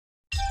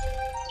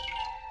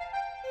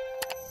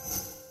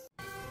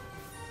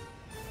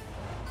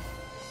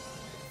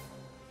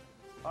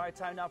All right,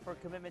 time now for a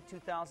Commitment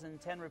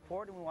 2010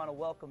 report, and we want to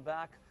welcome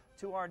back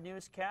to our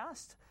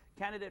newscast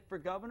candidate for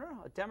governor,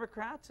 a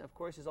Democrat, of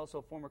course, is also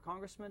a former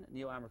congressman,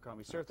 Neil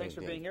Abercrombie. Sir, thanks for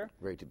being here.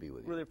 Great to be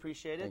with you. Really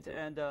appreciate it.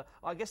 And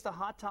I guess the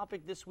hot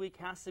topic this week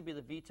has to be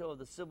the veto of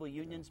the civil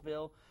unions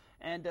bill.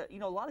 And you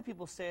know, a lot of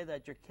people say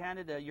that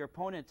your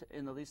opponent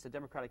in at least the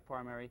Democratic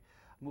primary,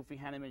 Mufi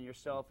Hanneman,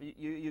 yourself,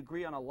 you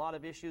agree on a lot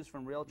of issues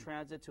from rail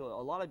transit to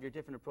a lot of your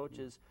different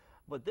approaches.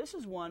 But this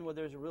is one where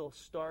there's a real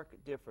stark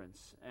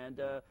difference.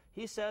 And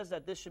he says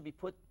that this should be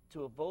put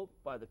to a vote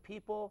by the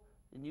people,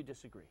 and you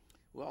disagree.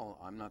 Well,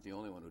 I'm not the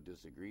only one who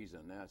disagrees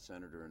on that.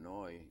 Senator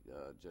Inouye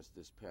just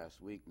this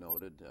past week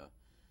noted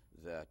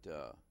that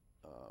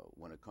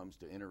when it comes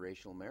to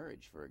interracial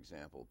marriage, for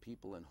example,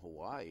 people in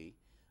Hawaii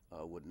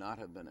would not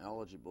have been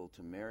eligible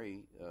to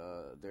marry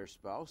their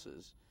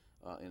spouses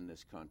in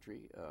this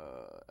country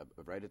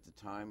right at the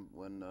time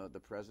when the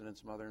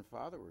president's mother and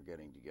father were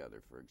getting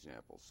together, for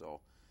example.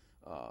 So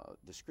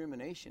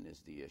discrimination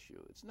is the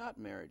issue. It's not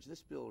marriage.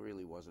 This bill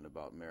really wasn't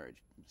about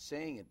marriage.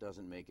 Saying it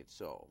doesn't make it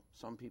so.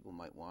 Some people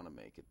might want to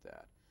make it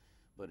that,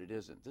 but it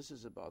isn't. This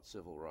is about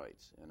civil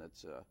rights, and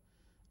it's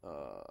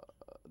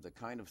the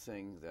kind of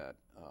thing that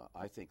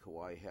I think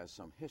Hawaii has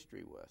some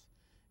history with.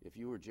 If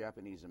you were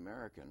Japanese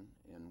American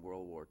in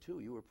World War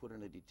II, you were put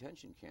in a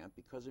detention camp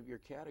because of your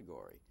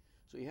category.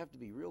 So you have to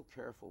be real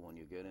careful when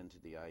you get into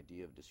the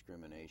idea of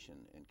discrimination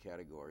in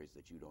categories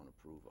that you don't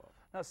approve of.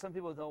 Now, some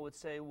people, though, would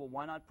say, well,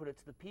 why not put it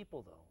to the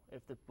people, though?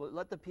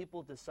 Let the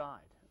people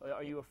decide.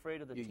 Are you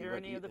afraid of the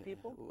tyranny of the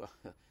people?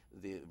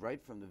 Right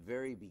from the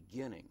very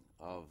beginning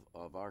of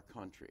our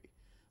country,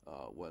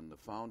 when the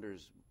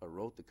founders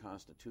wrote the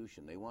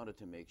Constitution, they wanted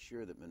to make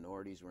sure that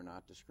minorities were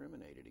not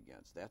discriminated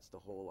against. That's the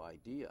whole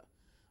idea.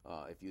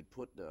 If you'd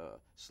put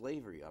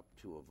slavery up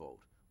to a vote,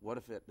 what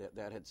if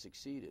that had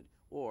succeeded?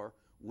 Or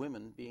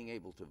women being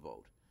able to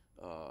vote,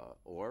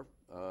 or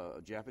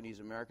Japanese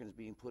Americans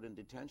being put in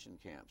detention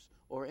camps,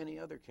 or any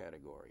other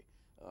category.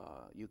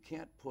 You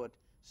can't put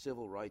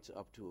civil rights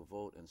up to a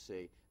vote and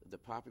say the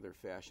popular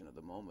fashion of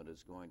the moment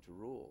is going to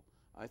rule.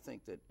 I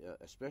think that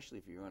especially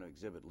if you're going to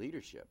exhibit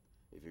leadership,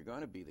 if you're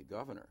going to be the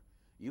governor,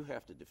 you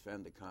have to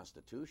defend the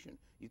Constitution.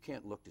 You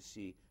can't look to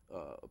see,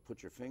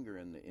 put your finger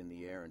in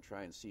the air and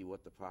try and see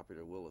what the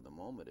popular will of the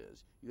moment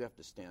is. You have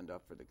to stand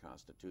up for the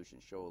Constitution,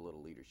 show a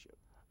little leadership.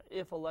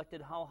 If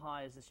elected, how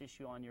high is this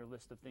issue on your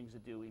list of things to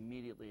do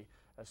immediately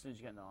as soon as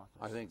you get into office?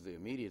 I think the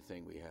immediate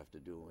thing we have to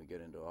do when we get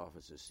into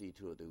office is see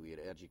to it that we get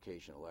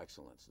educational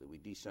excellence, that we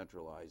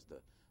decentralize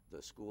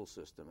the school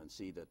system and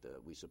see that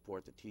we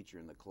support the teacher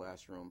in the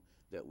classroom,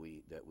 that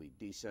we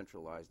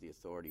decentralize the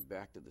authority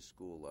back to the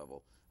school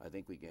level. I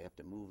think we have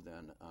to move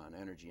then on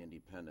energy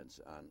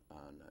independence, on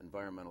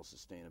environmental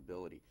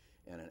sustainability,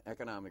 and an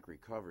economic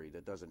recovery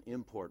that doesn't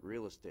import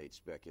real estate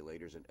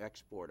speculators and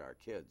export our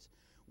kids.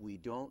 We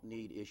don't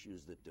need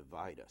issues that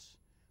divide us.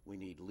 We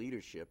need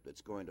leadership that's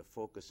going to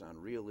focus on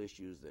real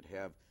issues that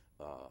have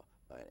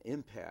an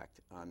impact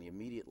on the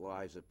immediate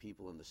lives of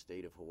people in the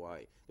state of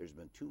Hawaii. There's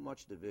been too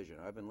much division.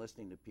 I've been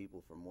listening to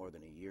people for more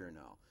than a year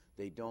now.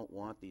 They don't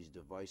want these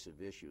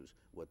divisive issues.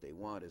 What they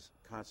want is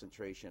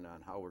concentration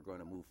on how we're going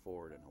to move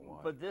forward in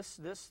Hawaii. But this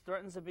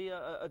threatens to be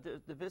a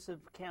divisive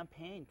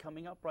campaign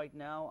coming up right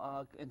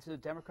now into the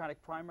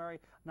Democratic primary.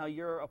 Now,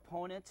 your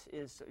opponent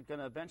is going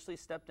to eventually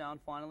step down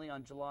finally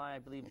on July, I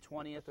believe,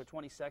 20th or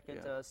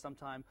 22nd,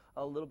 sometime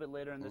a little bit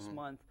later in this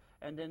month.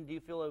 And then do you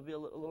feel it'll be a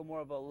little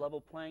more of a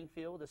level playing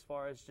field as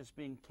far as just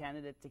being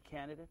candidate to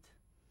candidate?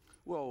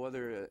 Well,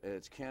 whether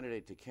it's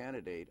candidate to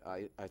candidate,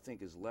 I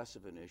think is less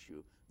of an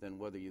issue than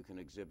whether you can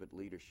exhibit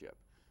leadership.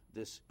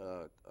 This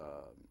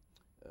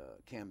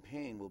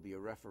campaign will be a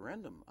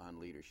referendum on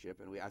leadership,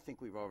 and I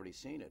think we've already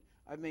seen it.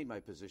 I've made my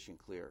position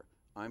clear.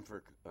 I'm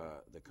for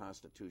the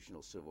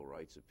constitutional civil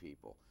rights of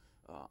people.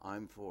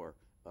 I'm for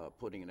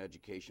putting an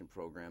education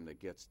program that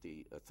gets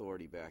the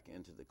authority back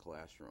into the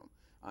classroom.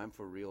 I'm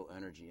for real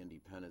energy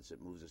independence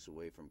that moves us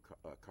away from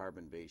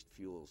carbon-based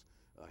fuels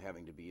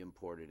having to be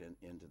imported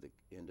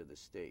into the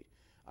state.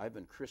 I've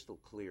been crystal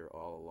clear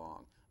all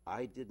along.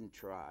 I didn't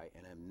try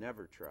and have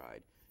never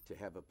tried to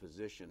have a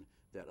position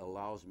that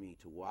allows me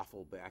to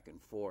waffle back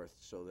and forth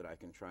so that I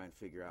can try and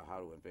figure out how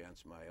to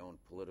advance my own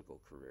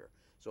political career.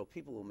 So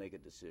people will make a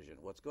decision.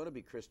 What's going to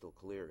be crystal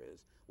clear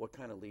is, what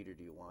kind of leader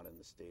do you want in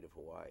the state of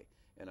Hawaii?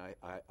 And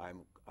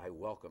I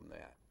welcome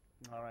that.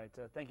 All right.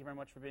 Thank you very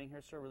much for being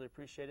here, sir. Really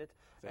appreciate it.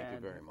 Thank you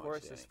very much. Of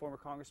course, this former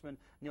Congressman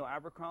Neil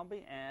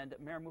Abercrombie and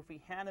Mayor Mufi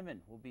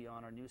Hanneman will be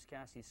on our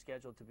newscast. He's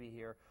scheduled to be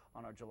here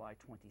on our July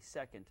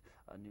 22nd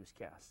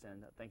newscast.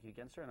 And thank you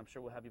again, sir. And I'm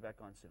sure we'll have you back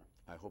on soon.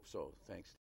 I hope so. Thanks.